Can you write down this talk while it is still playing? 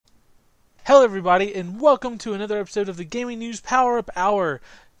Hello, everybody, and welcome to another episode of the Gaming News Power Up Hour,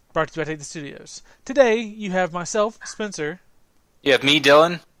 brought to you by Take the Studios. Today, you have myself, Spencer. You have me,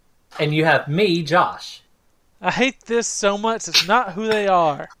 Dylan. And you have me, Josh. I hate this so much, it's not who they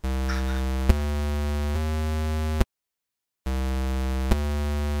are.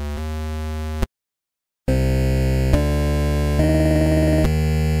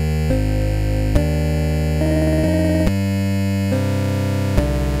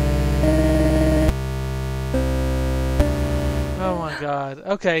 Oh my god.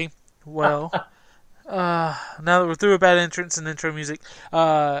 Okay, well, now that we're through a bad entrance and intro music,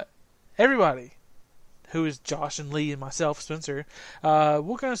 everybody, who is Josh and Lee and myself, Spencer, we're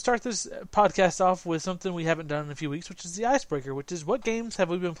going to start this podcast off with something we haven't done in a few weeks, which is the icebreaker, which is what games have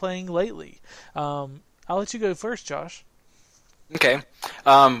we been playing lately? I'll let you go first, Josh. Okay.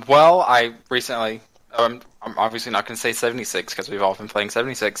 Well, I recently, I'm obviously not going to say 76 because we've all been playing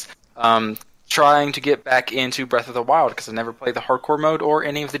 76. Trying to get back into Breath of the Wild because I've never played the hardcore mode or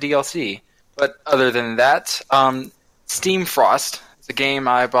any of the DLC. But other than that, Steam Frost is a game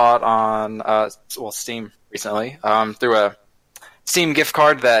I bought on Steam recently through a Steam gift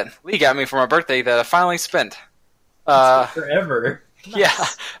card that Lee got me for my birthday that I finally spent. Forever. Yeah,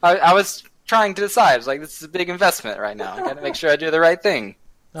 I was trying to decide. I was like, this is a big investment right now. I got to make sure I do the right thing.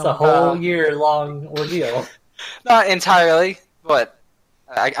 It's a whole year-long ordeal. Not entirely, but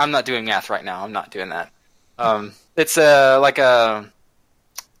I'm not doing math right now. I'm not doing that. It's like a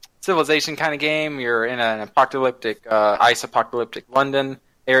civilization kind of game. You're in an apocalyptic, ice-apocalyptic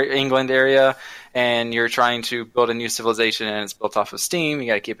England area, and you're trying to build a new civilization, and it's built off of steam. You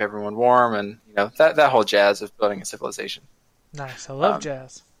got to keep everyone warm, and that whole jazz of building a civilization. Nice. I love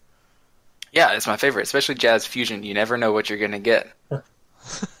jazz. Yeah, it's my favorite, especially jazz fusion. You never know what you're going to get. Good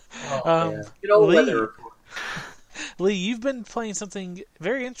old weather report. Lee, you've been playing something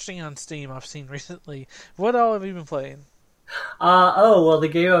very interesting on Steam I've seen recently. What all have you been playing? The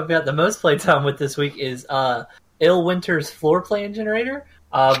game I've got the most playtime with this week is Winter's Floor Plan Generator.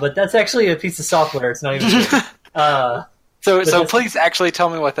 But that's actually a piece of software. It's not even good. So please actually tell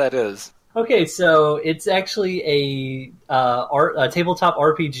me what that is. Okay, so it's actually a tabletop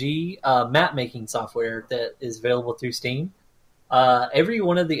RPG map-making software that is available through Steam. Every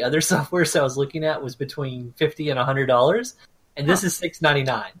one of the other softwares I was looking at was between $50 and $100, and this is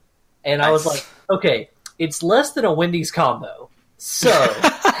 $6.99. And Nice. I was like, okay, it's less than a Wendy's combo. So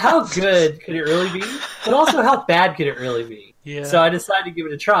how good could it really be? But also, how bad could it really be? Yeah. So I decided to give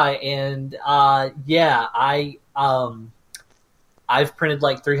it a try, and I've printed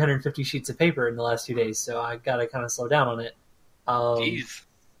like 350 sheets of paper in the last 2 days, so I got to kind of slow down on it. Jeez.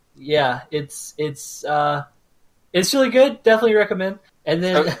 Yeah, it's really good. Definitely recommend. And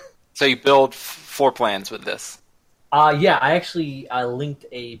then, So you build floor plans with this. I actually linked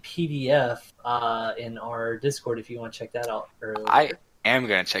a PDF in our Discord if you want to check that out earlier. I am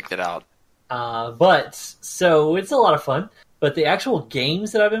going to check that out. So it's a lot of fun. But the actual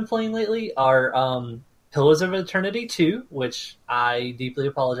games that I've been playing lately are Pillars of Eternity 2, which I deeply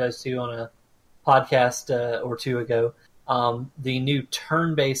apologize to on a podcast or two ago. The new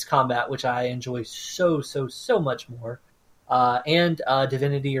turn-based combat, which I enjoy so much more. And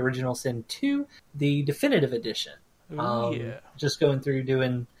Divinity Original Sin 2, the definitive edition. Just going through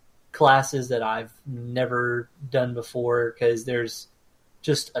doing classes that I've never done before because there's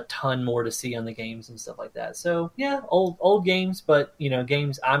just a ton more to see on the games and stuff like that. So yeah, old games, but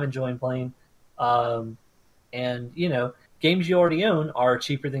games I'm enjoying playing. And games you already own are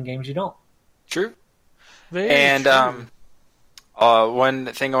cheaper than games you don't. True. Very And true. one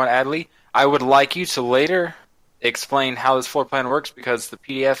thing I want to add, Lee, I would like you to later explain how this floor plan works because the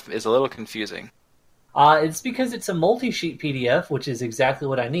PDF is a little confusing. It's because it's a multi-sheet PDF, which is exactly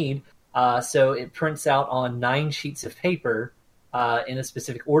what I need. So it prints out on 9 sheets of paper in a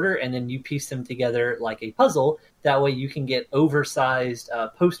specific order, and then you piece them together like a puzzle. That way you can get oversized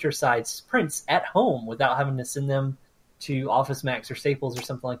poster-sized prints at home without having to send them to Office Max or Staples or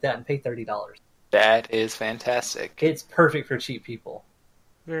something like that and pay $30. That is fantastic. It's perfect for cheap people.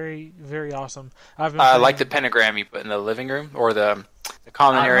 Very, very awesome. I've been I playing- like the pentagram you put in the living room or the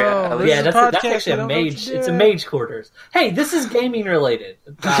common area. Oh, at This least. is a That's podcast, actually I a don't know what mage. you're It's a doing. mage quarters. Hey, this is gaming related.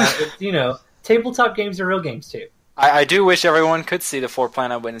 Tabletop games are real games too. I do wish everyone could see the floor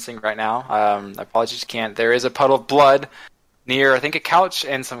plan I'm witnessing right now. I apologize you can't. There is a puddle of blood near, I think, a couch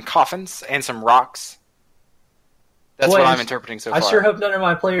and some coffins and some rocks. That's Boy, what I'm interpreting so far. I sure hope none of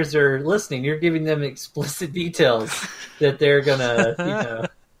my players are listening. You're giving them explicit details that they're gonna,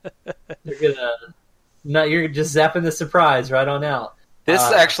 no, you're just zapping the surprise right on out. This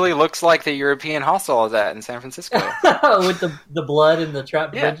actually looks like the European hostel I was at in San Francisco. With the blood and the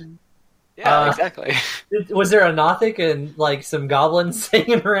trap Yeah. dungeon. Yeah, exactly. Was there a Nothic and like some goblins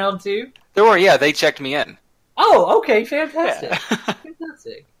hanging around too? There were, yeah, they checked me in. Oh, okay, fantastic, Yeah.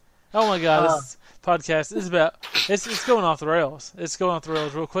 fantastic. Oh my god, this podcast is about it's going off the rails. It's going off the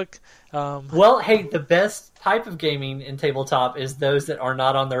rails real quick. Well, hey, the best type of gaming in tabletop is those that are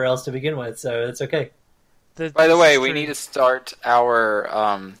not on the rails to begin with, so it's okay. By the way, we need to start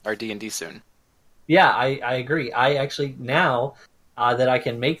our D&D soon. Yeah, I agree. I actually now that I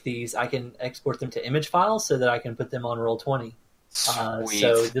can make these, I can export them to image files so that I can put them on Roll20. Sweet.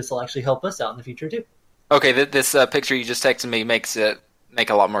 So this will actually help us out in the future too. Okay, this picture you just texted me makes it make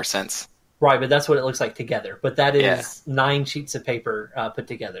a lot more sense. Right, but that's what it looks like together. But that is 9 sheets of paper put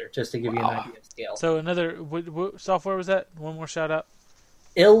together, just to give you an idea of scale. So another, what software was that? One more shout out.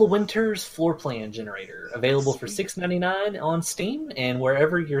 Ill Winter's Floor Plan Generator, available for $6.99 on Steam and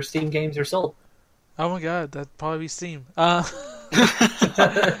wherever your Steam games are sold. Oh my god, that'd probably be Steam. I've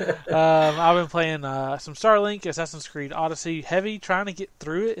been playing some Starlink, Assassin's Creed Odyssey, heavy, trying to get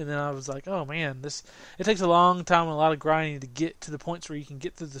through it, and then I was like, oh man, it takes a long time and a lot of grinding to get to the points where you can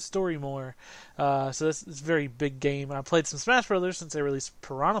get through the story more. So it's a very big game. I played some Smash Brothers since they released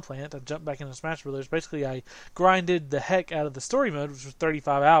Piranha Plant. I jumped back into Smash Brothers. Basically, I grinded the heck out of the story mode, which was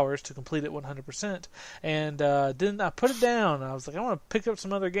 35 hours to complete it 100%, and then I put it down. I was like, I want to pick up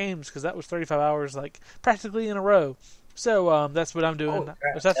some other games because that was 35 hours, like practically in a row. So that's what I'm doing.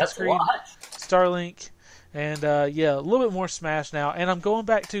 Assassin's Creed, Starlink, and a little bit more Smash now. And I'm going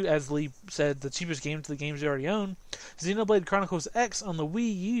back to, as Lee said, the cheapest game to the games you already own, Xenoblade Chronicles X on the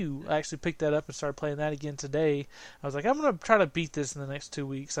Wii U. I actually picked that up and started playing that again today. I was like, I'm going to try to beat this in the next 2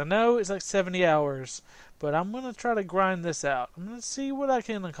 weeks. I know it's like 70 hours, but I'm going to try to grind this out. I'm going to see what I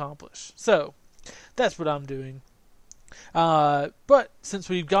can accomplish. So that's what I'm doing. But since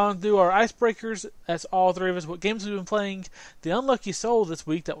we've gone through our icebreakers, that's all three of us, what games we've been playing, the unlucky soul this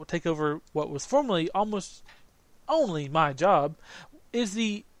week that will take over what was formerly almost only my job is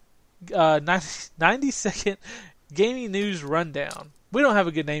the 90-second gaming news rundown. We don't have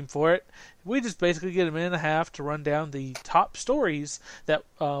a good name for it. We just basically get a minute and a half to run down the top stories that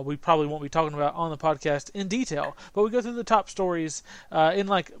we probably won't be talking about on the podcast in detail, but we go through the top stories in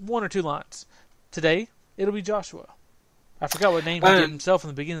like 1 or 2 lines. Today, it'll be Joshua. I forgot what name he gave himself in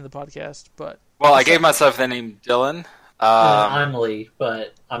the beginning of the podcast, but... Well, I gave myself the name Dylan. I'm Lee,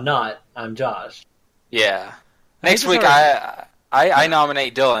 but I'm not. I'm Josh. Yeah. Next week, I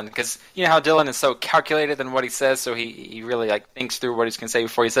nominate Dylan, because you know how Dylan is so calculated in what he says, so he really thinks through what he's going to say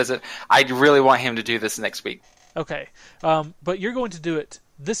before he says it. I really want him to do this next week. Okay. But you're going to do it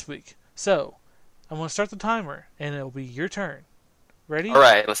this week. So, I'm going to start the timer, and it'll be your turn. Ready? All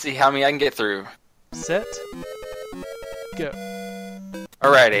right, let's see how many I can get through. Set. Go.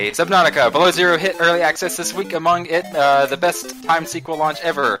 Alrighty, Subnautica Below Zero hit early access this week. Among it, the best timed sequel launch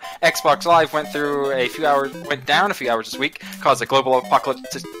ever. Xbox Live went down a few hours this week, caused a global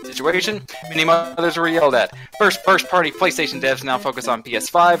apocalypse situation. Many others were yelled at. First-party PlayStation devs now focus on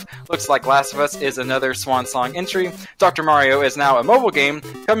PS5. Looks like Last of Us is another swan song entry. Dr. Mario is now a mobile game,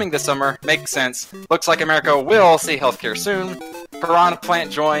 coming this summer. Makes sense. Looks like America will see healthcare soon. Piranha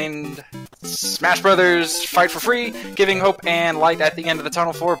Plant joined Smash Brothers Fight for Free, giving hope and light at the end of the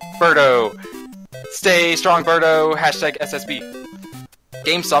tunnel for Birdo. Stay strong, Birdo. Hashtag SSB.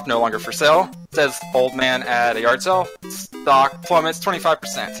 GameStop no longer for sale, says old man at a yard sale. Stock plummets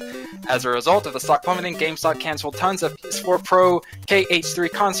 25%. As a result of the stock plummeting, GameStop canceled tons of PS4 Pro,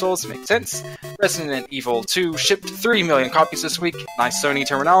 KH3 consoles. Makes sense. Resident Evil 2 shipped 3 million copies this week. Nice Sony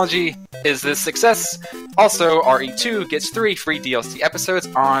terminology. Is this success? Also, RE2 gets 3 free DLC episodes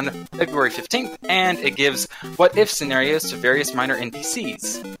on February 15th, and it gives what-if scenarios to various minor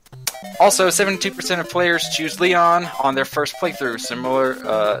NPCs. Also, 72% of players choose Leon on their first playthrough.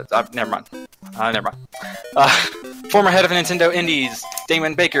 Never mind. Former head of Nintendo Indies,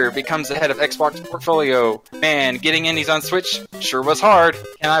 Damon Baker, becomes the head of Xbox portfolio. Man, getting Indies on Switch sure was hard.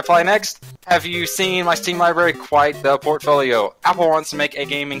 Can I apply next? Have you seen my Steam library? Quite the portfolio. Apple wants to make a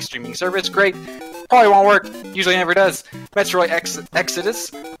gaming streaming service. Great. Probably won't work. Usually never does. Metroid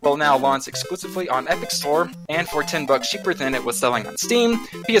Exodus will now launch exclusively on Epic Store, and for $10 cheaper than it was selling on Steam.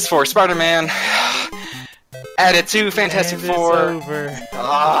 PS4 Spider-Man added to Fantastic Four. Over.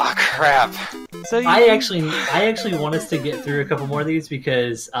 Ah, crap. So I actually want us to get through a couple more of these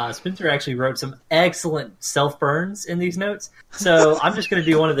because Spencer actually wrote some excellent self-burns in these notes. So I'm just going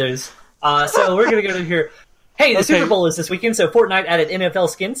to do one of those. So we're going to go to here. Hey, the Super Bowl is this weekend, so Fortnite added NFL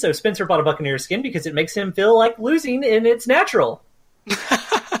skins, so Spencer bought a Buccaneers skin because it makes him feel like losing and it's natural.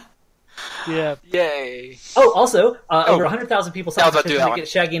 Yeah. Yay. Oh, also, over 100,000 people signed up to get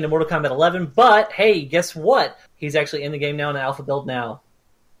Shaggy into Mortal Kombat 11, but hey, guess what? He's actually in the game now in the alpha build now.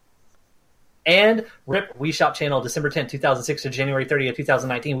 And RIP Wii Shop Channel, December 10th, 2006 to January 30th,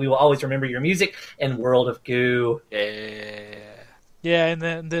 2019. We will always remember your music and World of Goo. Yeah. Yeah, and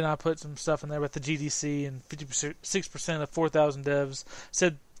then I put some stuff in there about the GDC, and 56% of 4,000 devs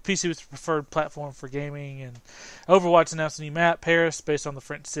said PC was the preferred platform for gaming, and Overwatch announced a new map, Paris, based on the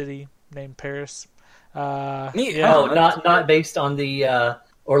French city named Paris. Yeah. Oh, not based on the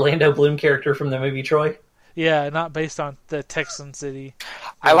Orlando Bloom character from the movie Troy? Yeah, not based on the Texan city.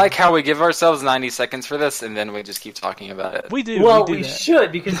 I like how we give ourselves 90 seconds for this, and then we just keep talking about it. We do. Well, we we do that.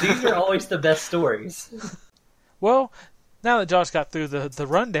 should, because these are always the best stories. Well, now that Josh got through the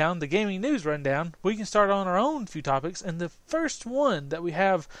rundown, the gaming news rundown, we can start on our own few topics. And the first one that we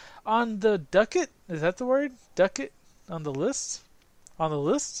have on the ducket, is that the word? Ducket? On the list? On the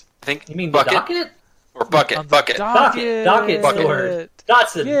list? I think You mean bucket the docket? or bucket. On the Bucket. docket. Docket's the word.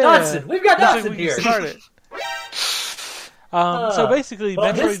 Dotson, Yeah. Dotson. We've got That's Dotson we here. can start it. So basically,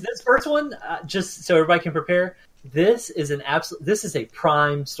 Well, Metroid... this first one, just so everybody can prepare, this is a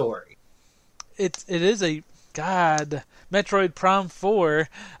prime story. It is a... God, Metroid Prime 4.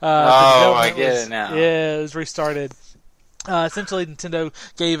 I get it now. Yeah, it was restarted. Essentially, Nintendo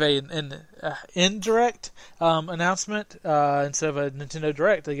gave an indirect announcement instead of a Nintendo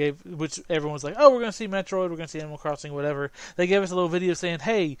Direct. They gave, which everyone was like, "Oh, we're going to see Metroid, we're going to see Animal Crossing, whatever." They gave us a little video saying,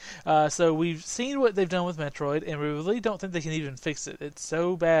 "Hey, so we've seen what they've done with Metroid, and we really don't think they can even fix it. It's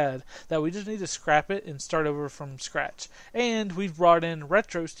so bad that we just need to scrap it and start over from scratch. And we've brought in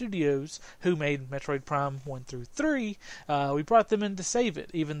Retro Studios, who made Metroid Prime 1 through 3. We brought them in to save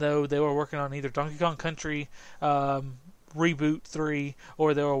it, even though they were working on either Donkey Kong Country." Reboot 3,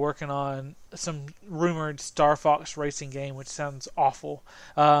 or they were working on some rumored Star Fox racing game, which sounds awful.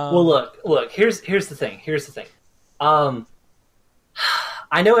 Well, look. Here's the thing. I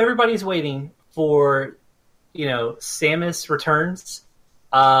know everybody's waiting for, Samus Returns,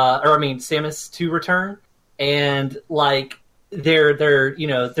 Samus to return, and like they're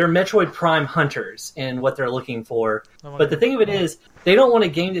Metroid Prime hunters and what they're looking for. But the thing of it is, they don't want a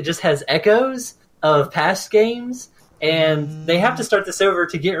game that just has echoes of past games. And they have to start this over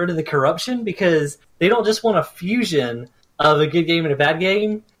to get rid of the corruption, because they don't just want a fusion of a good game and a bad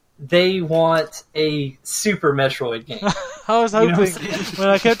game. They want a Super Metroid game. I was hoping, what when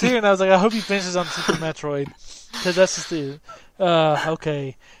I kept hearing, I was like, I hope he finishes on Super Metroid, because that's just the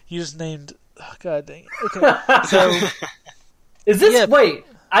okay. You just named. Oh, God dang it. Okay, so Is this Yeah. wait?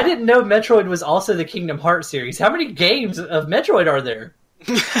 I didn't know Metroid was also the Kingdom Hearts series. How many games of Metroid are there?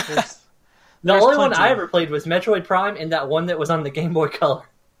 The There's only one plenty. I ever played was Metroid Prime, and that one that was on the Game Boy Color.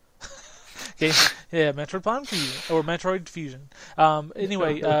 okay, yeah, Metroid Prime Fusion or Metroid Fusion.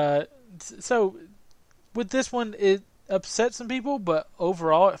 Anyway, so with this one, it upset some people, but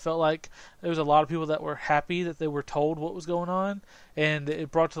overall, it felt like there was a lot of people that were happy that they were told what was going on, and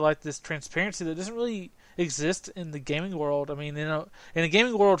it brought to light this transparency that doesn't really exist in the gaming world. I mean, in a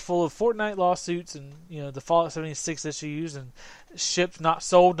gaming world full of Fortnite lawsuits and the Fallout 76 issues and shipped not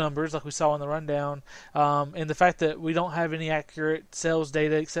sold numbers like we saw in the rundown, and the fact that we don't have any accurate sales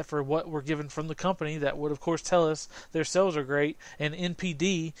data except for what we're given from the company that would of course tell us their sales are great, and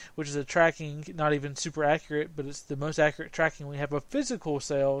NPD, which is a tracking, not even super accurate, but it's the most accurate tracking we have of physical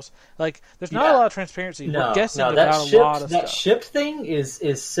sales. Like, there's not a lot of transparency. We're guessing about a lot of that stuff. shipped thing is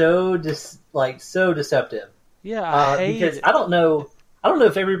so so deceptive. Yeah, I hate because it. I don't know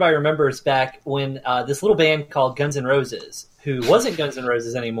if everybody remembers back when this little band called Guns N' Roses, who wasn't Guns N'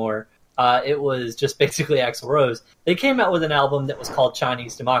 Roses anymore, it was just basically Axl Rose. They came out with an album that was called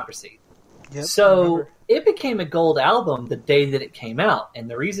Chinese Democracy. Yep, I So remember. it became a gold album the day that it came out, and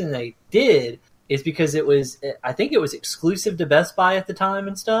the reason they did is because I think it was exclusive to Best Buy at the time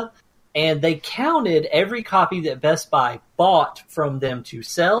and stuff, and they counted every copy that Best Buy bought from them to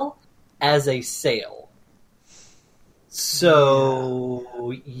sell as a sale.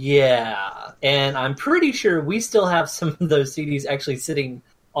 So, yeah. And I'm pretty sure we still have some of those CDs actually sitting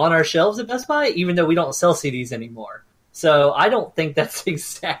on our shelves at Best Buy, even though we don't sell CDs anymore. So I don't think that's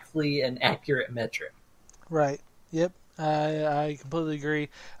exactly an accurate metric. Right. Yep. I completely agree.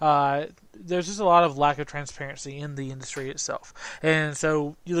 There's just a lot of lack of transparency in the industry itself. And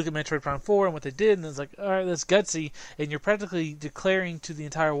so you look at Metroid Prime 4 and what they did, and it's like, all right, that's gutsy. And you're practically declaring to the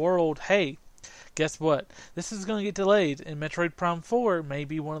entire world, hey, guess what? This is going to get delayed, and Metroid Prime 4 may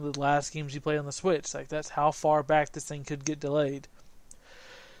be one of the last games you play on the Switch. Like, that's how far back this thing could get delayed.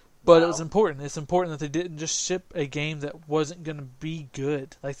 But It was important. It's important that they didn't just ship a game that wasn't going to be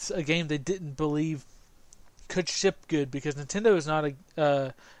good. Like, a game they didn't believe could ship good, because Nintendo is not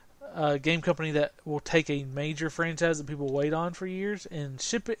a game company that will take a major franchise that people wait on for years and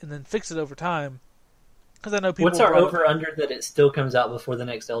ship it and then fix it over time. Because I know people. What's our over-under that it still comes out before the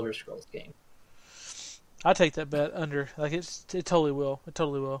next Elder Scrolls game? I take that bet under. Like it totally will. It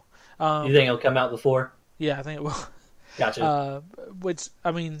totally will. You think it'll come out before? Yeah, I think it will. Gotcha. Which,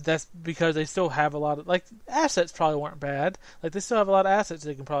 I mean, that's because they still have a lot of, like, assets probably weren't bad. Like, they still have a lot of assets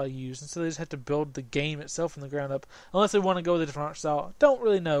they can probably use, and so they just have to build the game itself from the ground up, unless they want to go with a different art style. Don't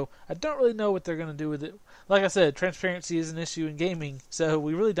really know. I don't really know what they're going to do with it. Like I said, transparency is an issue in gaming, so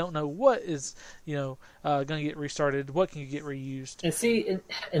we really don't know what is, going to get restarted, what can get reused. And see,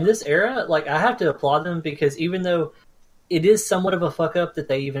 in this era, like, I have to applaud them because even though it is somewhat of a fuck up that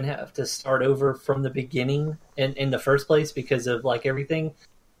they even have to start over from the beginning in the first place because of like everything.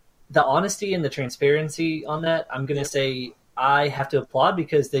 The honesty and the transparency on that, I'm going to say I have to applaud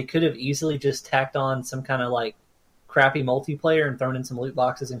because they could have easily just tacked on some kind of like crappy multiplayer and thrown in some loot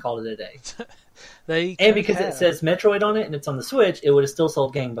boxes and called it a day. And because it says Metroid on it and it's on the Switch, it would have still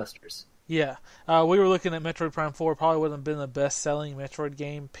sold gangbusters. Yeah, we were looking at Metroid Prime 4. Probably wouldn't have been the best-selling Metroid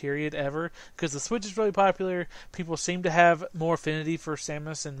game, period, ever. Because the Switch is really popular. People seem to have more affinity for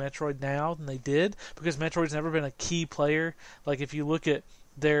Samus and Metroid now than they did. Because Metroid's never been a key player. Like, if you look at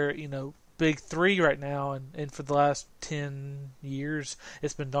their, big three right now, and for the last 10 years,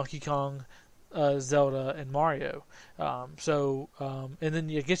 it's been Donkey Kong, Zelda, and Mario. And then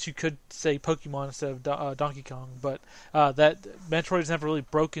I guess you could say Pokemon instead of Donkey Kong, but that Metroid's never really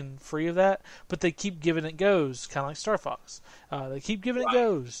broken free of that. But they keep giving it goes, kind of like Star Fox. They keep giving it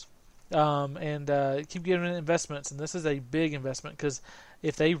goes, and keep giving it investments. And this is a big investment because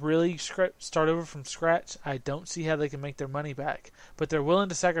if they really start over from scratch, I don't see how they can make their money back. But they're willing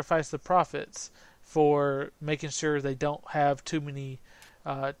to sacrifice the profits for making sure they don't have too many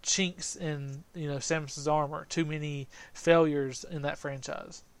chinks in Samus's armor, too many failures in that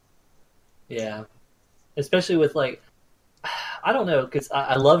franchise. Yeah, especially with like, I don't know, because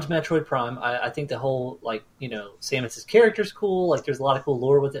I loved Metroid Prime. I think the whole like Samus's character's cool. Like there's a lot of cool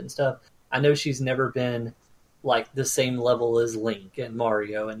lore with it and stuff. I know she's never been like the same level as Link and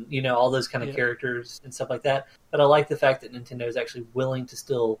Mario and all those kind of characters and stuff like that. But I like the fact that Nintendo is actually willing to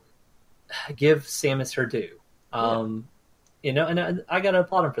still give Samus her due. And I gotta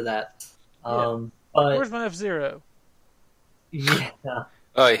applaud him for that. But where's my F-Zero? Yeah.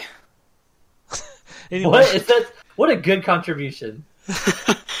 Oy. Anyway. What is that? What a good contribution.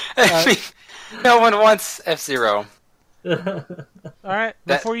 I mean, no one wants F-Zero. All right,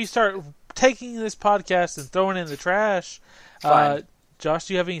 before you start taking this podcast and throwing it in the trash, Josh,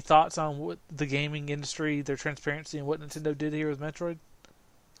 do you have any thoughts on what the gaming industry, their transparency, and what Nintendo did here with Metroid?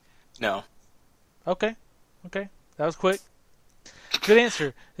 No. Okay. That was quick. Good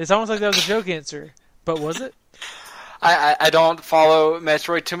answer. It's almost like that was a joke answer, but was it? I don't follow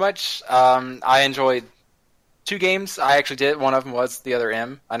Metroid too much. I enjoyed 2 games. I actually did. One of them was The Other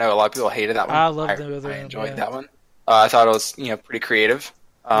M. I know a lot of people hated that one. I loved The Other M. I enjoyed that one. I thought it was pretty creative.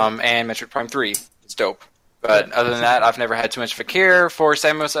 And Metroid Prime 3 is dope. But other than that, I've never had too much of a care for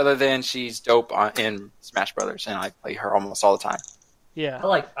Samus other than she's dope in Smash Brothers, and I play her almost all the time. Yeah. I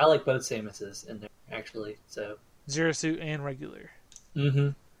like both Samuses in there, actually. So Zero Suit and regular. Mm-hmm.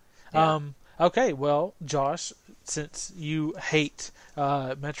 Yeah. Okay, well, Josh, since you hate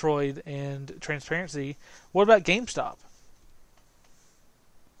Metroid and transparency, what about GameStop?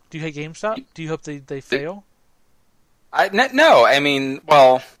 Do you hate GameStop? Do you hope they fail? No, I mean,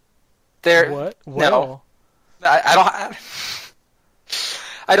 well, they're... What? Well, no.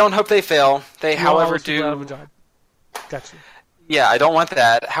 I don't hope they fail. They, however, do... Out of a job. Gotcha. Yeah, I don't want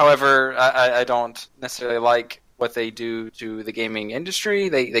that. However, I don't necessarily like what they do to the gaming industry.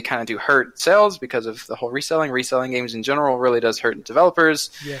 They kind of do hurt sales because of the whole reselling. Reselling games in general really does hurt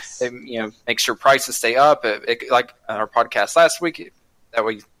developers. Yes. It, make sure prices stay up. Like our podcast last week that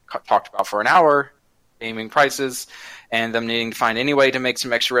we talked about for an hour, gaming prices and them needing to find any way to make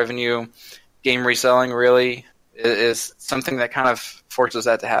some extra revenue. Game reselling really is something that kind of forces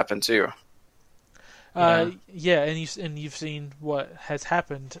that to happen too. Yeah, and you've seen what has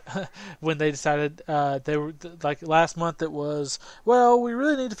happened when they decided they were like last month. It was, well, we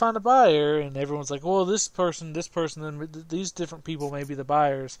really need to find a buyer, and everyone's like, well, this person, and these different people may be the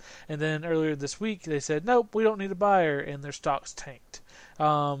buyers. And then earlier this week they said, nope, we don't need a buyer, and their stocks tanked.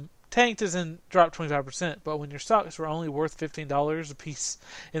 Tanked as in dropped 25%, but when your stocks were only worth $15 a piece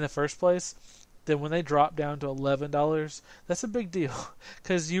in the first place, then when they drop down to $11, that's a big deal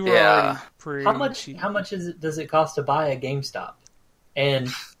because you were already pretty cheap. How much does it cost to buy a GameStop? And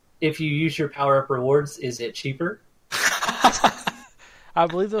if you use your PowerUp rewards, is it cheaper? I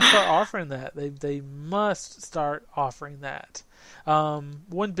believe they'll start offering that. They must start offering that.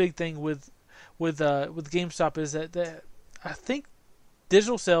 One big thing with GameStop is that I think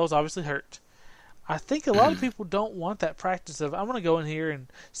digital sales obviously hurt. I think a lot of people don't want that practice of, I'm going to go in here and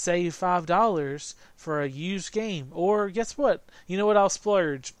save $5 for a used game. Or guess what? You know what? I'll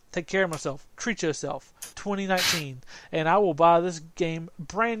splurge. Take care of myself. Treat yourself. 2019. And I will buy this game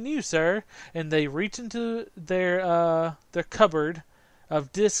brand new, sir. And they reach into their cupboard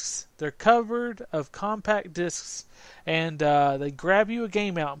of discs, their cupboard of compact discs, and they grab you a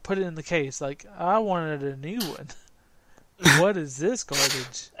game out and put it in the case. Like, I wanted a new one. What is this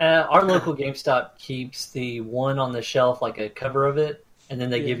garbage? Our local GameStop keeps the one on the shelf, like a cover of it, and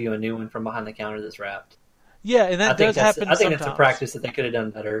then they give you a new one from behind the counter that's wrapped. Yeah, and that does happen sometimes. I think that's a practice that they could have done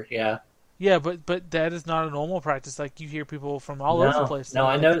better, yeah. Yeah, but that is not a normal practice. Like, you hear people from all over the place. No,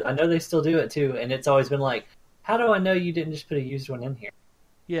 I know they still do it, too, and it's always been like, how do I know you didn't just put a used one in here?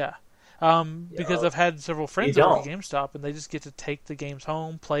 Yeah. Because I've had several friends over at GameStop, and they just get to take the games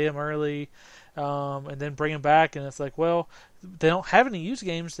home, play them early, and then bring them back, and it's like, well, they don't have any used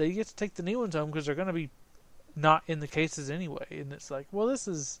games. They get to take the new ones home because they're going to be not in the cases anyway. And it's like, well, that's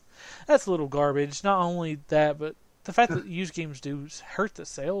a little garbage. Not only that, but the fact that used games do hurt the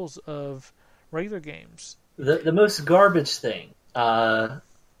sales of regular games. The most garbage thing that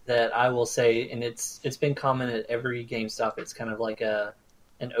I will say, and it's been common at every GameStop, it's kind of like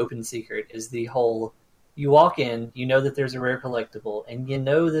an open secret, is the whole, you walk in, you know that there's a rare collectible, and you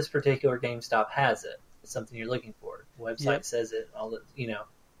know this particular GameStop has it. It's something you're looking for. The website says it. All the,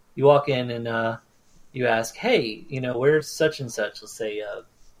 you walk in and you ask, hey, where's such and such? Let's say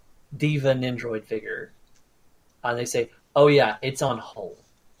Diva Nindroid figure. And they say, oh yeah, it's on hold.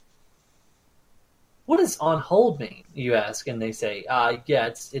 What does on hold mean? You ask, and they say, yeah,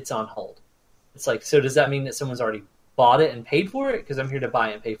 it's on hold. It's like, so does that mean that someone's already bought it and paid for it? Because I'm here to buy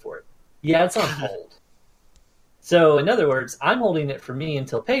it and pay for it. Yeah, it's on hold. So, in other words, I'm holding it for me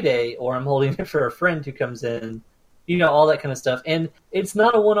until payday, or I'm holding it for a friend who comes in, all that kind of stuff. And it's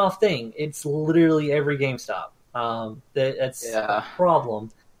not a one-off thing. It's literally every GameStop. That's a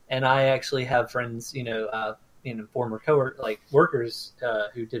problem. And I actually have friends, former workers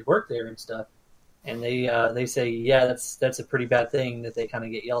who did work there and stuff. And they say, yeah, that's a pretty bad thing that they kind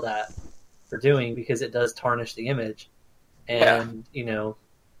of get yelled at for doing, because it does tarnish the image. And,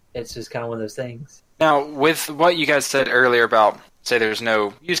 it's just kind of one of those things. Now, with what you guys said earlier about, say there's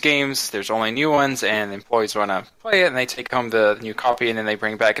no used games, there's only new ones, and the employees want to play it, and they take home the new copy, and then they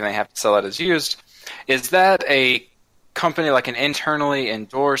bring it back and they have to sell it as used. Is that a company, like an internally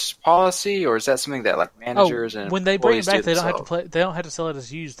endorsed policy, or is that something that like managers and when they bring it back, they don't have to play? They don't have to sell it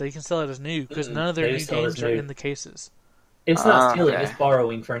as used. They can sell it as new, because none of their new games are in the cases. It's not stealing; it's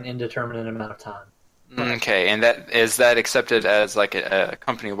borrowing for an indeterminate amount of time. Okay, and is that accepted as like a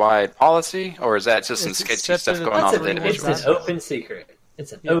company-wide policy, or is that just some sketchy stuff going on? It's an open secret.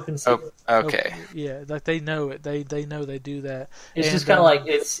 It's an open secret. Okay. Yeah, like they know it. They know they do that. It's just kind of like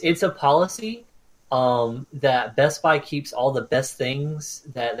it's a policy that Best Buy keeps all the best things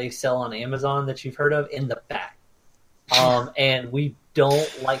that they sell on Amazon that you've heard of in the back, and we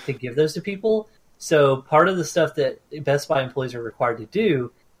don't like to give those to people. So part of the stuff that Best Buy employees are required to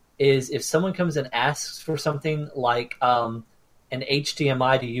do is if someone comes and asks for something like an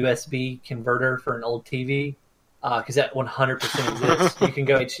HDMI to USB converter for an old TV, because that 100% exists. You can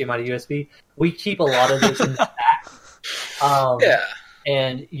go HDMI to USB. We keep a lot of those in the back.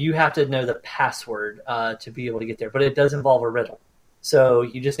 And you have to know the password to be able to get there. But it does involve a riddle. So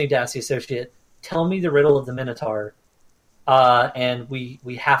you just need to ask the associate, tell me the riddle of the Minotaur, and we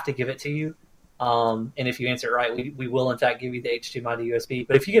have to give it to you. And if you answer it right, we will in fact give you the HDMI to USB.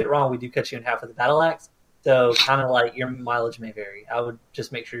 But if you get it wrong, we do cut you in half with the battle axe. So kind of like your mileage may vary. I would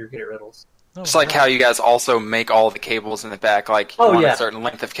just make sure you're good at riddles. It's like how you guys also make all the cables in the back, like you want a certain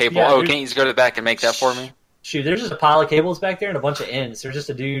length of cable. Can't you just go to the back and make that for me? Shoot, there's just a pile of cables back there and a bunch of ends. There's just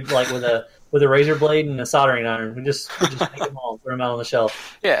a dude like with a razor blade and a soldering iron. We just take them all, throw them out on the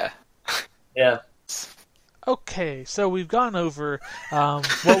shelf. Yeah. Okay, so we've gone over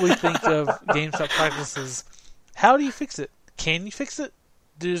what we think of GameStop practices. How do you fix it? Can you fix it?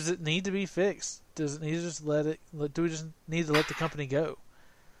 Does it need to be fixed? Does it need to just do we just need to let the company go?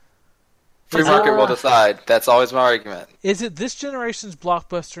 Free market will decide. That's always my argument. Is it this generation's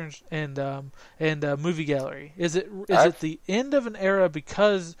Blockbuster and movie gallery? Is it the end of an era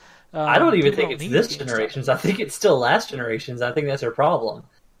because I don't even think it's this generation's. I think it's still last generation's. I think that's our problem.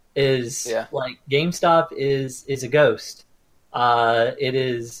 Like GameStop is a ghost.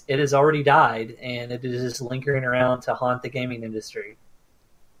 It has already died, and it is just lingering around to haunt the gaming industry.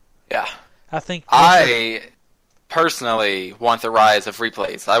 Yeah, I personally want the rise of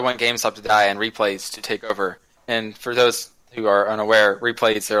replays. I want GameStop to die and replays to take over. And for those who are unaware,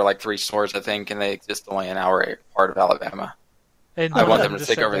 replays are like 3 stores, I think, and they exist only in our part of Alabama. And I one want of them to just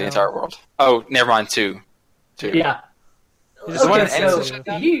take shut over the down. entire world. Oh, never mind. Two. Yeah. You just want Okay, an so Aniston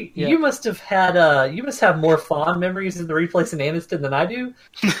shutdown? you Yeah. you must have had you must have more fond memories of the replays in Aniston than I do,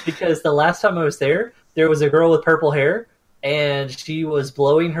 because the last time I was there was a girl with purple hair, and she was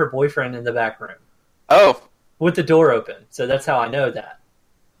blowing her boyfriend in the back room Oh, with the door open. So that's how I know that.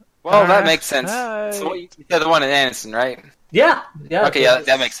 well, that Ah, makes sense. hi. So you said the one in Aniston, right? Yeah, yeah. Okay, yeah,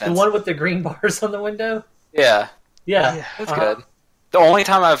 that makes The sense. one with the green bars on the window. Yeah, Yeah, Yeah. that's Uh-huh. good. The only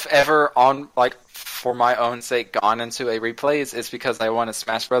time I've ever, for my own sake, gone into a replays is because I won a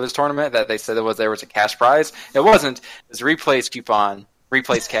Smash Brothers tournament that they said there was a cash prize. It wasn't. It was replays coupon,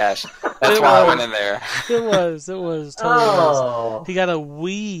 replays cash. That's It why I was. went in there. It was totally was. Oh, He got a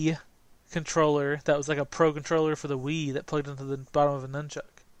Wii controller that was like a pro controller for the Wii that plugged into the bottom of a nunchuck.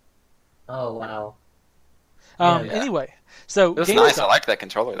 oh wow. Yeah. Anyway, so It was GameStop. nice. I liked that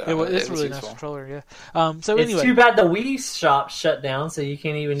controller though. It's a really nice useful. controller, yeah. So It's anyway, too bad the Wii shop shut down, so you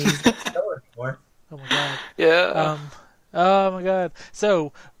can't even use the controller anymore. oh my god. Yeah. Oh my god.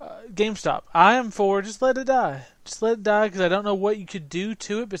 So, GameStop. I am for just let it die. Just let it die because I don't know what you could do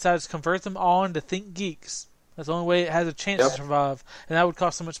to it besides convert them all into Think Geeks. That's the only way it has a chance Yep. to survive. And that would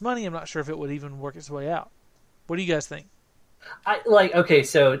cost so much money, I'm not sure if it would even work its way out. What do you guys think? Okay,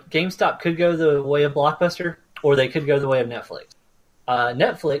 so GameStop could go the way of Blockbuster, or they could go the way of Netflix.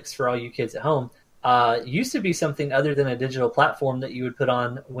 Netflix, for all you kids at home, used to be something other than a digital platform that you would put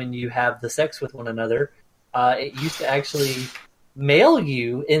on when you have the sex with one another. It used to actually mail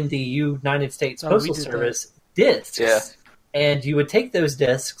you in the United States Oh, we Postal did that. Service discs. Yeah. And you would take those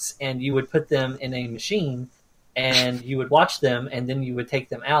discs and you would put them in a machine and you would watch them, and then you would take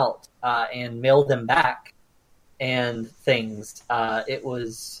them out and mail them back and things. It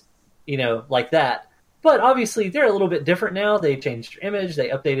was, like that. But obviously, they're a little bit different now. They changed their image, they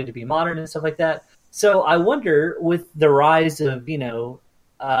updated to be modern and stuff like that. So I wonder, with the rise of the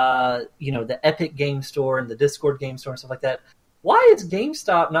Epic Game Store and the Discord Game Store and stuff like that, why is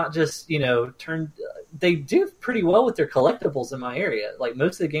GameStop not just turned? They do pretty well with their collectibles in my area. Like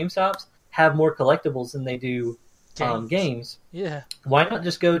most of the GameStops have more collectibles than they do games. Yeah. Why not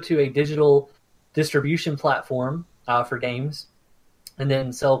just go to a digital distribution platform for games, and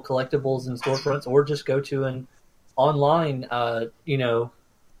then sell collectibles in storefronts, or just go to an online,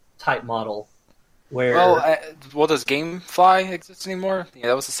 type model where. Well, does GameFly exist anymore? Yeah,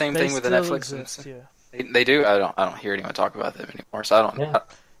 that was the same They thing with the still Netflix. exist, yeah. They do. I don't hear anyone talk about them anymore. So I don't. Yeah.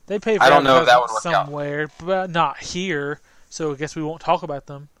 They pay for I don't know if that would advertisements work out. somewhere, but not here. So I guess we won't talk about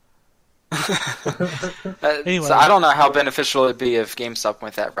them. Anyway. So I don't know how beneficial it'd be if GameStop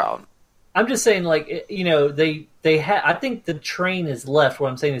went that route. I'm just saying, they had. I think the train is left. What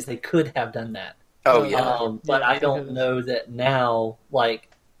I'm saying is they could have done that. Oh yeah. But Yeah, I don't because- know that now.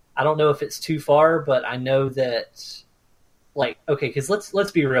 I don't know if it's too far, but I know that. Okay, because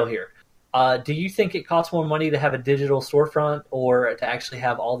let's be real here. Do you think it costs more money to have a digital storefront, or to actually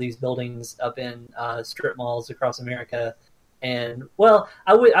have all these buildings up in strip malls across America? And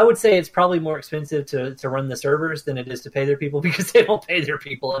I would say it's probably more expensive to run the servers than it is to pay their people, because they don't pay their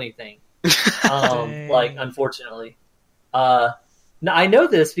people anything. Dang. Unfortunately. Now I know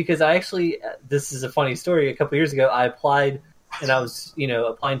this because this is a funny story. A couple years ago, I applied, and I was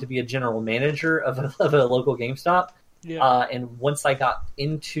applying to be a general manager of a local GameStop. Yeah. And once I got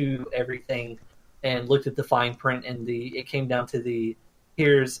into everything and looked at the fine print, and it came down to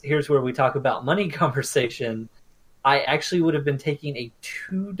here's where we talk about money conversation, I actually would have been taking a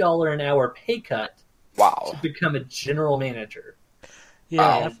 $2 an hour pay cut Wow. to become a general manager.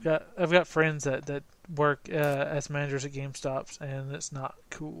 Yeah, I've got friends that work as managers at GameStops, and it's not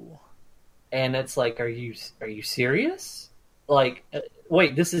cool. And it's like, are you serious?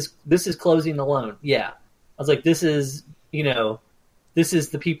 Wait, this is closing the loan. Yeah. I was like, this is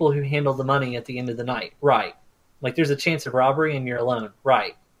the people who handle the money at the end of the night. Right. Like, there's a chance of robbery and you're alone.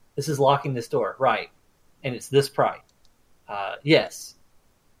 Right. This is locking this door. Right. And it's this price. Yes.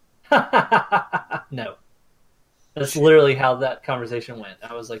 No. That's literally how that conversation went.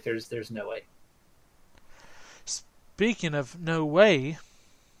 I was like, there's no way. Speaking of no way,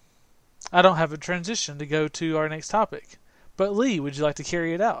 I don't have a transition to go to our next topic. But Lee, would you like to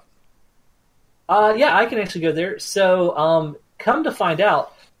carry it out? Yeah, I can actually go there. So, come to find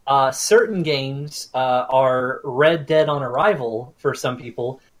out, certain games are Red Dead on arrival for some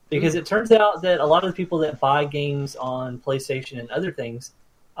people, because it turns out that a lot of the people that buy games on PlayStation and other things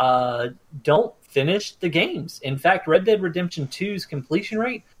don't finish the games. In fact, Red Dead Redemption 2's completion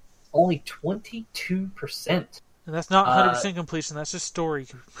rate only 22%. And that's not 100% completion. That's just story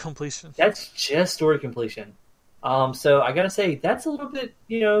completion. That's just story completion. So I gotta say, that's a little bit,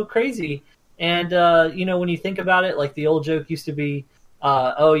 crazy. And when you think about it, like the old joke used to be,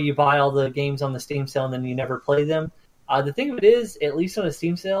 oh, you buy all the games on the Steam sale and then you never play them. The thing of it is, at least on a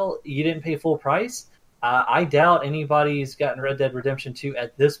Steam sale, you didn't pay full price. I doubt anybody's gotten Red Dead Redemption 2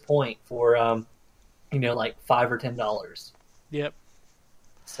 at this point for like $5 or $10. Yep.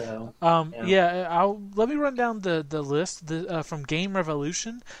 So let me run down the list from Game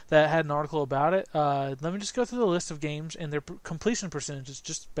Revolution that had an article about it. Let me just go through the list of games and their completion percentages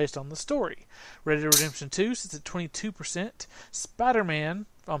just based on the story. Red Dead Redemption 2 sits at 22%. Spider-Man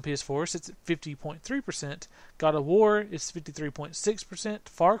on PS4 sits at 50.3%. God of War is 53.6%.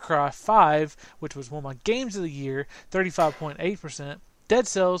 Far Cry 5, which was one of my games of the year, 35.8%. Dead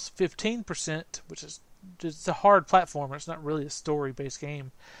Cells 15%, which is it's a hard platformer. It's not really a story-based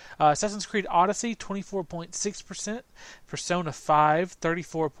game. Assassin's Creed Odyssey, 24.6%. Persona 5,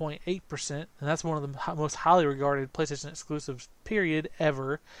 34.8%. And that's one of the most highly regarded PlayStation exclusives, period,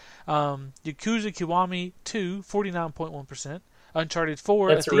 ever. Yakuza Kiwami 2, 49.1%. Uncharted 4...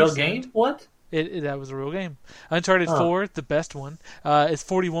 That's a real game? What? That was a real game. Uncharted 4, the best one, is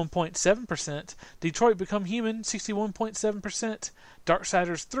 41.7%. Detroit Become Human, 61.7%.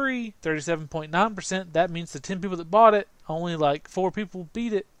 Darksiders 3, 37.9%. That means the 10 people that bought it, only like 4 people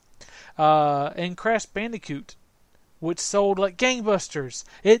beat it. And Crash Bandicoot, which sold like gangbusters.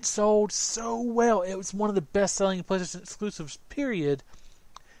 It sold so well. It was one of the best-selling PlayStation exclusives, period.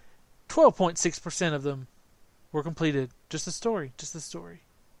 12.6% of them were completed. Just the story.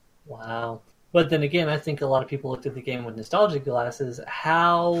 Wow. But then again, I think a lot of people looked at the game with nostalgic glasses.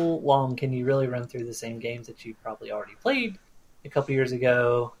 How long can you really run through the same games that you probably already played a couple years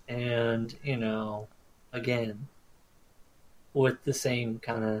ago? And, again, with the same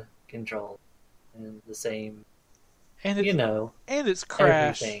kind of control and the same, and it's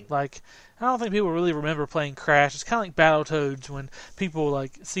Crash. Everything. Like, I don't think people really remember playing Crash. It's kind of like Battletoads when people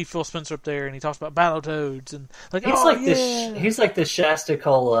like see Phil Spencer up there and he talks about Battletoads and like he's like the Shasta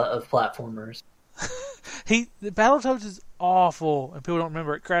Cola of platformers. Battletoads is awful and people don't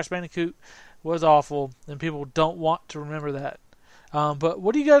remember it. Crash Bandicoot was awful and people don't want to remember that. But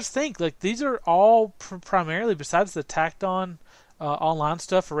what do you guys think? Like, these are all primarily, besides the tacked on online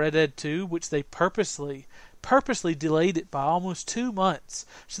stuff for Red Dead 2, which they purposely delayed it by almost 2 months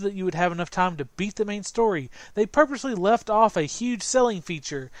so that you would have enough time to beat the main story. They purposely left off a huge selling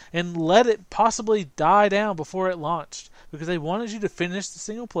feature and let it possibly die down before it launched because they wanted you to finish the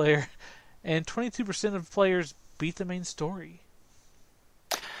single player, and 22% of players beat the main story.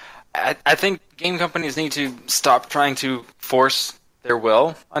 I think game companies need to stop trying to force their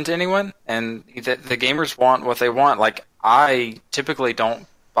will onto anyone, and the gamers want what they want. Like, I typically don't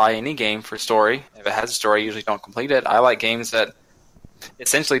buy any game for story. If it has a story, I usually don't complete it. I like games that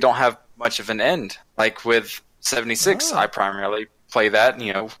essentially don't have much of an end. Like with 76, I primarily play that.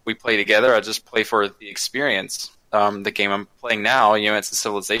 We play together. I just play for the experience. The game I'm playing now, it's a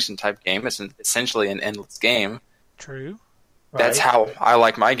Civilization type game. It's essentially an endless game. True. That's how I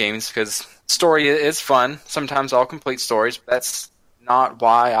like my games, because story is fun. Sometimes I'll complete stories, but that's not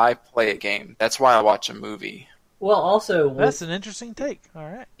why I play a game. That's why I watch a movie. Well, also... That's an interesting take. All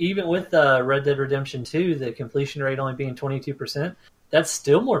right. Even with Red Dead Redemption 2, the completion rate only being 22%, that's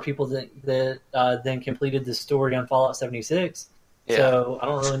still more people than completed the story on Fallout 76. Yeah. So I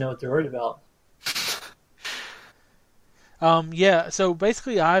don't really know what they're worried about. So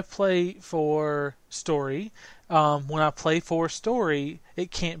basically I play for story. When I play for story,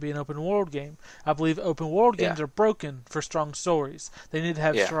 it can't be an open world game. I believe open world games are broken for strong stories. They need to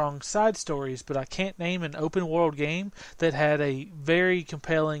have strong side stories, but I can't name an open world game that had a very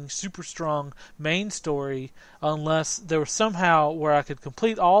compelling, super strong main story unless there was somehow where I could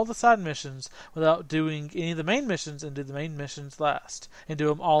complete all the side missions without doing any of the main missions and do the main missions last and do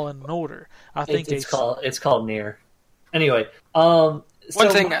them all in an order. It's called Nier. Anyway, one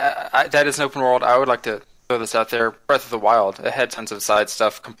thing that is an open world, I would like to throw this out there. Breath of the Wild, it had tons of side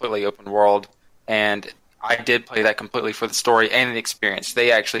stuff, completely open world, and I did play that completely for the story and the experience.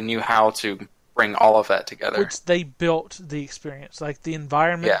 They actually knew how to bring all of that together. Which they built the experience. Like the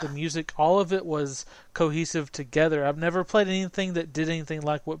environment, the music, all of it was cohesive together. I've never played anything that did anything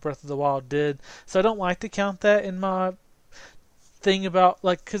like what Breath of the Wild did, so I don't like to count that in my thing about,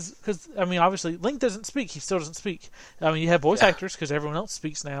 like, because I mean, obviously Link doesn't speak. He still doesn't speak. I mean, you have voice actors because everyone else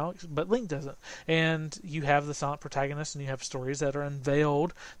speaks now, but Link doesn't. And you have the silent protagonist, and you have stories that are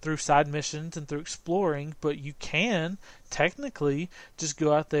unveiled through side missions and through exploring. But you can technically just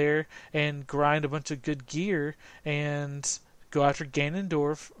go out there and grind a bunch of good gear and go after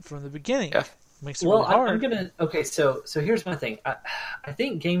Ganondorf from the beginning. Yeah. Makes it really hard. So here's my thing. I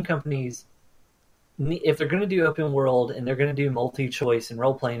think game companies if they're going to do open world and they're going to do multi-choice and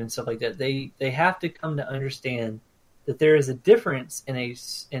role playing and stuff like that, they have to come to understand that there is a difference in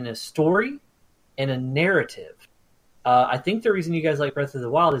a story and a narrative. I think the reason you guys like Breath of the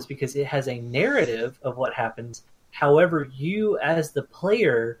Wild is because it has a narrative of what happens. However, you as the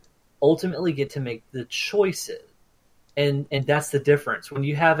player ultimately get to make the choices. And that's the difference. When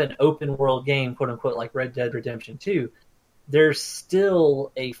you have an open world game, quote unquote, like Red Dead Redemption 2, there's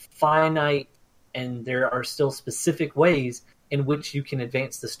still a finite and there are still specific ways in which you can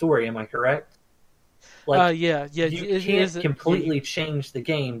advance the story. Am I correct? Yeah. You can't completely change the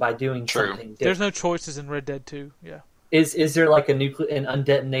game by doing something different. There's no choices in Red Dead 2, yeah. Is there like an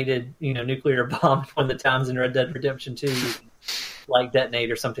undetonated nuclear bomb when the towns in Red Dead Redemption 2 like detonate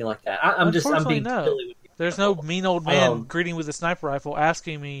or something like that? I'm being silly with you. There's no mean old man greeting with a sniper rifle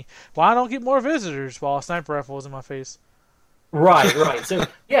asking me why I don't get more visitors while a sniper rifle is in my face. Right. So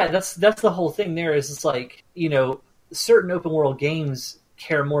yeah, that's the whole thing. There is it's like certain open world games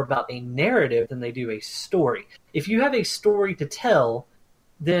care more about a narrative than they do a story. If you have a story to tell,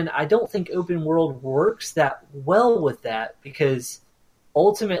 then I don't think open world works that well with that, because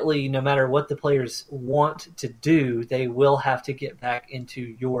ultimately, no matter what the players want to do, they will have to get back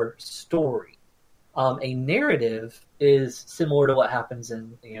into your story. A narrative is similar to what happens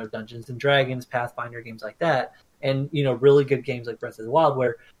in Dungeons and Dragons, Pathfinder, games like that, and really good games like Breath of the Wild,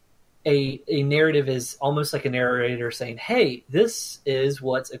 where a narrative is almost like a narrator saying, "Hey, this is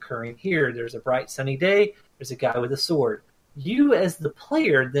what's occurring here. There's a bright sunny day. There's a guy with a sword." You, as the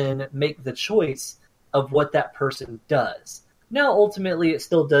player, then make the choice of what that person does. Now, ultimately, it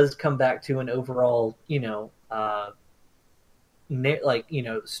still does come back to an overall,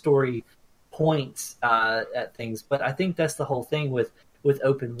 story points at things. But I think that's the whole thing with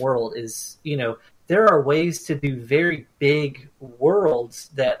open world is, there are ways to do very big worlds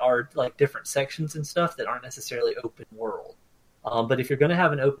that are like different sections and stuff that aren't necessarily open world. But if you're going to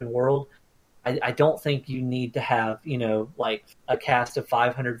have an open world, I don't think you need to have, like a cast of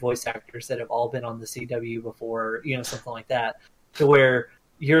 500 voice actors that have all been on the CW before, something like that, to where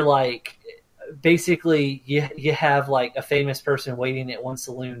you're like, basically you have like a famous person waiting at one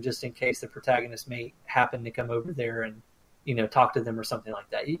saloon just in case the protagonist may happen to come over there and, talk to them or something like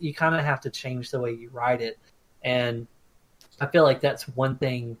that. You kind of have to change the way you write it. And I feel like that's one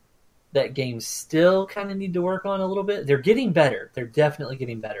thing that games still kind of need to work on a little bit. They're getting better. They're definitely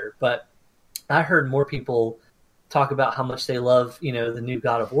getting better. But I heard more people talk about how much they love, the new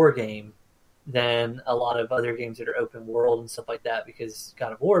God of War game than a lot of other games that are open world and stuff like that, because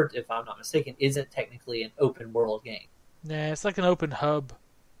God of War, if I'm not mistaken, isn't technically an open world game. Yeah, it's like an open hub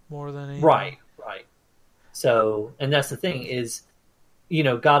more than anything. Right. So, and that's the thing is,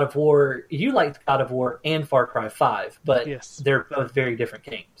 God of War, you liked God of War and Far Cry 5, but they're both very different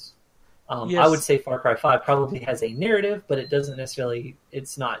games. I would say Far Cry 5 probably has a narrative, but it doesn't necessarily,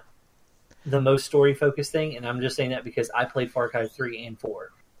 it's not the most story-focused thing, and I'm just saying that because I played Far Cry 3 and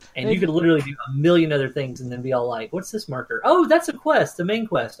 4. And you could literally do a million other things and then be all like, what's this marker? Oh, that's a quest, the main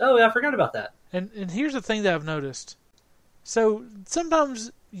quest. Oh, I forgot about that. And here's the thing that I've noticed. So,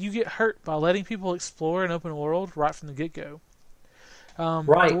 sometimes you get hurt by letting people explore an open world right from the get-go.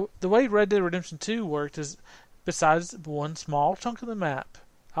 Right. The way Red Dead Redemption 2 worked is, besides one small chunk of the map,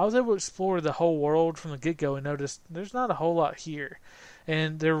 I was able to explore the whole world from the get-go and notice there's not a whole lot here.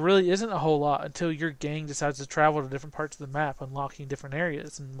 And there really isn't a whole lot until your gang decides to travel to different parts of the map, unlocking different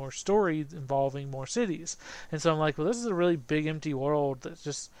areas and more story involving more cities. And so I'm like, well, this is a really big empty world that's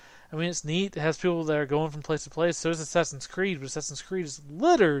just, it's neat. It has people that are going from place to place. So is Assassin's Creed, but Assassin's Creed is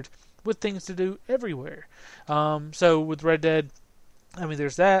littered with things to do everywhere. So with Red Dead,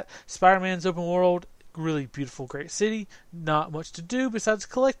 there's that. Spider-Man's open world, really beautiful, great city. Not much to do besides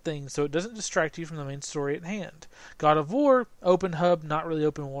collect things, so it doesn't distract you from the main story at hand. God of War, open hub, not really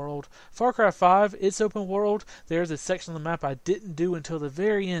open world. Far Cry 5, it's open world. There's a section of the map I didn't do until the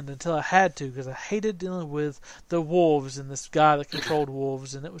very end, until I had to, because I hated dealing with the wolves and this guy that controlled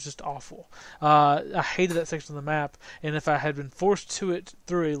wolves, and it was just awful. I hated that section of the map, and if I had been forced to it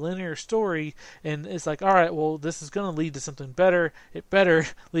through a linear story, and it's like, alright, well, this is going to lead to something better, it better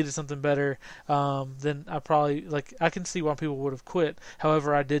lead to something better, then I probably, I can see why people would have quit.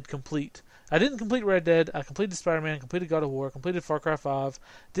 However, I didn't complete Red Dead, I completed Spider-Man, completed God of War, completed Far Cry 5,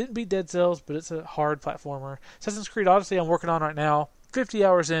 didn't beat Dead Cells, but it's a hard platformer. Assassin's Creed Odyssey I'm working on right now, 50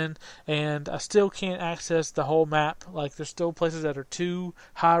 hours in, and I still can't access the whole map. There's still places that are too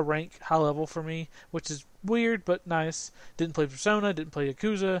high rank, high level for me, which is weird, but nice. Didn't play Persona, didn't play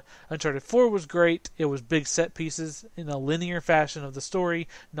Yakuza. Uncharted 4 was great. It was big set pieces in a linear fashion of the story,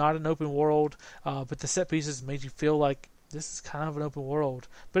 not an open world, but the set pieces made you feel like this is kind of an open world,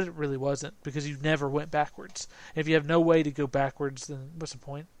 but it really wasn't because you never went backwards. If you have no way to go backwards, then what's the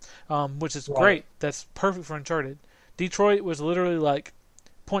point? Which is great. That's perfect for Uncharted. Detroit was literally like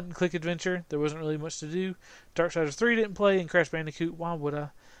point and click adventure. There wasn't really much to do. Darksiders 3 didn't play, and Crash Bandicoot, why would I?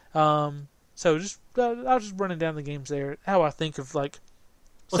 So just I was just running down the games there. How I think of like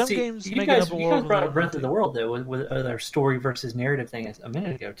some games make an open world. You guys brought up Breath of the World though with our story versus narrative thing a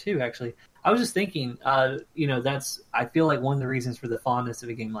minute ago too. Actually, I was just thinking, that's I feel like one of the reasons for the fondness of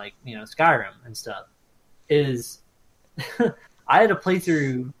a game like Skyrim and stuff is I had a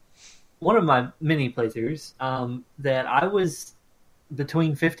playthrough, one of my mini playthroughs, that I was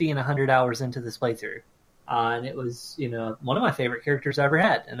between 50 and 100 hours into this playthrough. And it was, one of my favorite characters I ever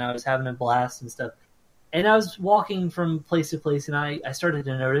had. And I was having a blast and stuff. And I was walking from place to place, and I started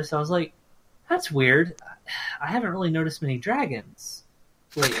to notice, I was like, that's weird. I haven't really noticed many dragons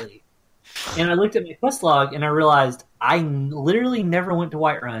lately. And I looked at my quest log, and I realized I literally never went to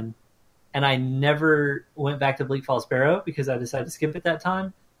Whiterun. And I never went back to Bleak Falls Barrow because I decided to skip it that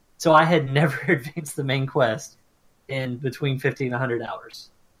time. So I had never advanced the main quest in between 50 and 100 hours.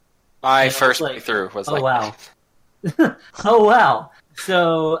 My first playthrough was like, wow. Oh, wow.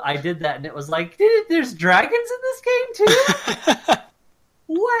 So I did that, and it was like, there's dragons in this game, too?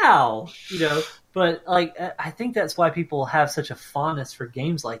 Wow. But, like, I think that's why people have such a fondness for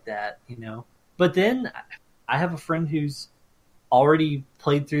games like that, But then I have a friend who's already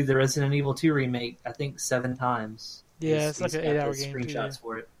played through the Resident Evil 2 remake, I think, 7 times. Yeah, it's like an 8-hour game, screenshots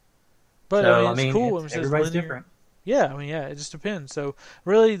for it. But, so, it's cool. Everybody's different. Yeah, it just depends. So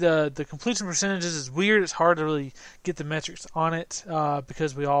really, the completion percentages is weird. It's hard to really get the metrics on it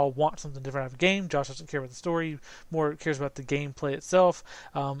because we all want something different out of a game. Josh doesn't care about the story; more cares about the gameplay itself.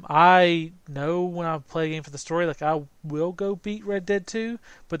 I know when I play a game for the story, like I will go beat Red Dead 2,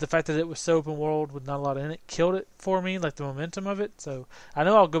 but the fact that it was so open world with not a lot in it killed it for me, like the momentum of it. So I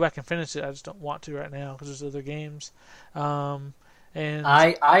know I'll go back and finish it. I just don't want to right now because there's other games. And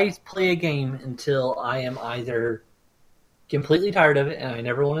I play a game until I am either completely tired of it and I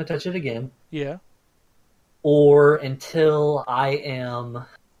never want to touch it again. Yeah. Or until I am,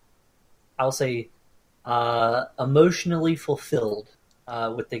 I'll say, emotionally fulfilled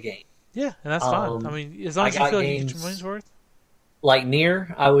with the game. Yeah, and that's fine. I mean, as long as you feel like you get your money's worth. Like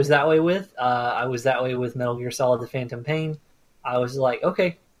Nier, I was that way with. I was that way with Metal Gear Solid: The Phantom Pain. I was like,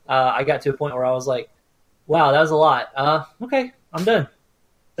 okay. I got to a point where I was like, wow, that was a lot. Okay, I'm done.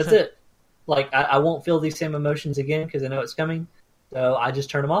 That's it. Like, I won't feel these same emotions again because I know it's coming. So I just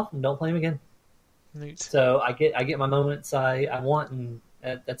turn them off and don't play them again. Neat. So I get my moments I want, and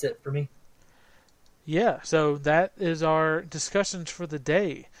that's it for me. Yeah, so that is our discussions for the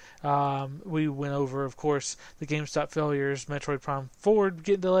day. We went over, of course, the GameStop failures, Metroid Prime 4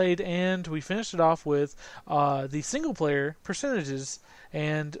 getting delayed, and we finished it off with the single-player percentages.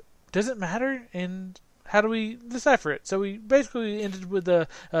 And does it matter? And how do we decipher it? So we basically ended with a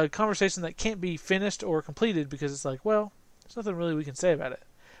conversation that can't be finished or completed because it's like, well, there's nothing really we can say about it.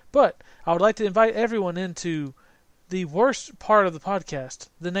 But I would like to invite everyone into the worst part of the podcast,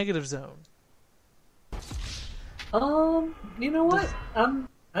 the negative zone. You know what? I'm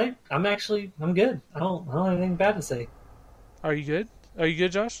good. I don't have anything bad to say. Are you good? Are you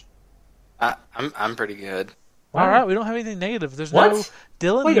good, Josh? I'm pretty good. Wow. All right, we don't have anything negative. There's what? no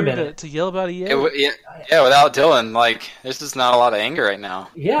Dylan here to yell about EA. Yeah, without Dylan, like, there's just not a lot of anger right now.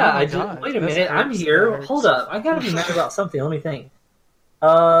 Yeah, wait a minute. I'm here. Hold up. I gotta be mad about something. Let me think.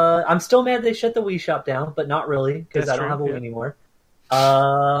 I'm still mad they shut the Wii shop down, but not really, because I don't have a Wii anymore.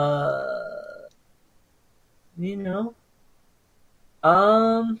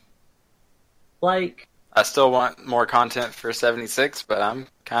 Like, I still want more content for 76, but I'm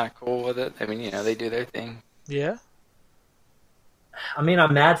kind of cool with it. I mean, they do their thing. Yeah. I mean,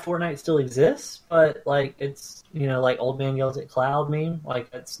 I'm mad Fortnite still exists, but, like, it's, like Old Man Yells at Cloud meme. Like,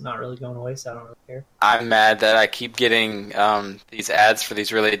 it's not really going away, so I don't really care. I'm mad that I keep getting these ads for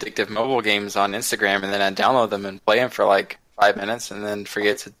these really addictive mobile games on Instagram, and then I download them and play them for, like, 5 minutes, and then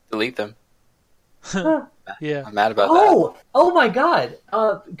forget to delete them. Yeah. I'm mad about that. Oh my god.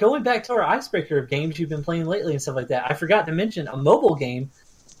 Going back to our icebreaker of games you've been playing lately and stuff like that, I forgot to mention a mobile game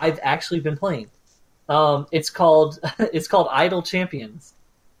I've actually been playing. It's called Idle Champions.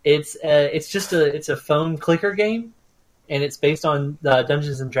 It's a phone clicker game, and it's based on the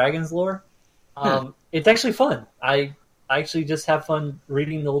Dungeons and Dragons lore. It's actually fun. I actually just have fun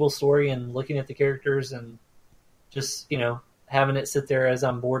reading the little story and looking at the characters and just having it sit there as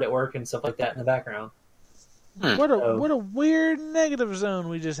I'm bored at work and stuff like that in the background. What a weird negative zone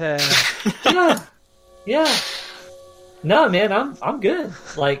we just had. Yeah. No, man, I'm good.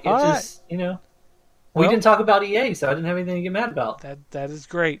 Like, it just, We Well, didn't talk about EA, so I didn't have anything to get mad about. That is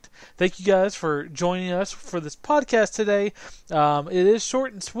great. Thank you guys for joining us for this podcast today. It is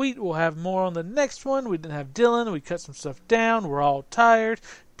short and sweet. We'll have more on the next one. We didn't have Dylan. We cut some stuff down. We're all tired.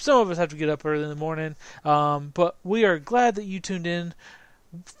 Some of us have to get up early in the morning. But we are glad that you tuned in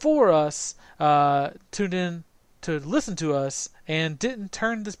for us, tuned in to listen to us, and didn't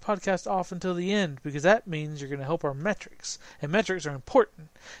turn this podcast off until the end, because that means you're going to help our metrics, and metrics are important.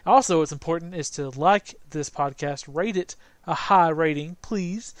 Also, what's important is to like this podcast, rate it a high rating,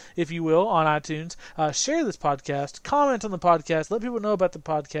 please, if you will, on iTunes. Share this podcast, comment on the podcast, let people know about the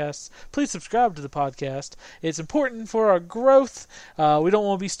podcast. Please subscribe to the podcast. It's important for our growth. We don't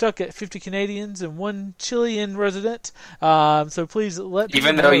want to be stuck at 50 Canadians and 1 Chilean resident. So please let people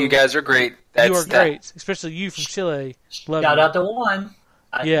Even know though you guys are great, you are great, especially you from Chile. Love Shout you. out to Juan.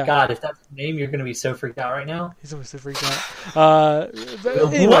 Yeah. God, if that's the name, you're going to be so freaked out right now. He's always so freaked out.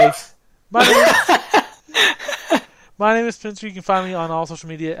 But anyway, my name is Spencer. You can find me on all social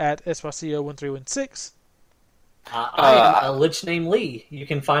media at Espacio1316. I am a lich named Lee. You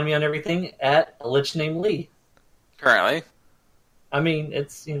can find me on everything at a lich named Lee. Currently. I mean,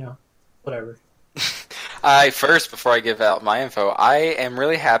 it's, whatever. Before I give out my info, I am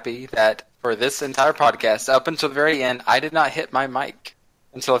really happy that for this entire podcast, up until the very end, I did not hit my mic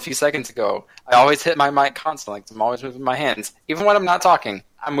until a few seconds ago. I always hit my mic constantly because I'm always moving my hands. Even when I'm not talking,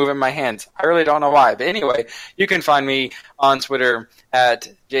 I'm moving my hands. I really don't know why. But anyway, you can find me on Twitter at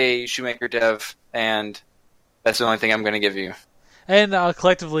JShoemakerDev, and that's the only thing I'm going to give you. And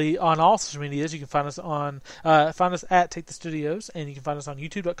collectively on all social medias, you can find us at Take the Studios, and you can find us on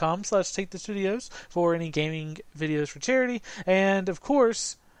YouTube.com/Take the Studios for any gaming videos for charity. And of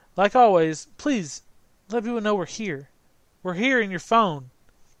course, like always, please let people know we're here. We're here in your phone.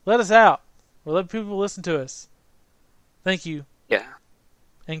 Let us out. Or let people listen to us. Thank you. Yeah.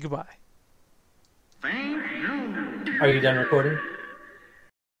 And goodbye. Are you done recording?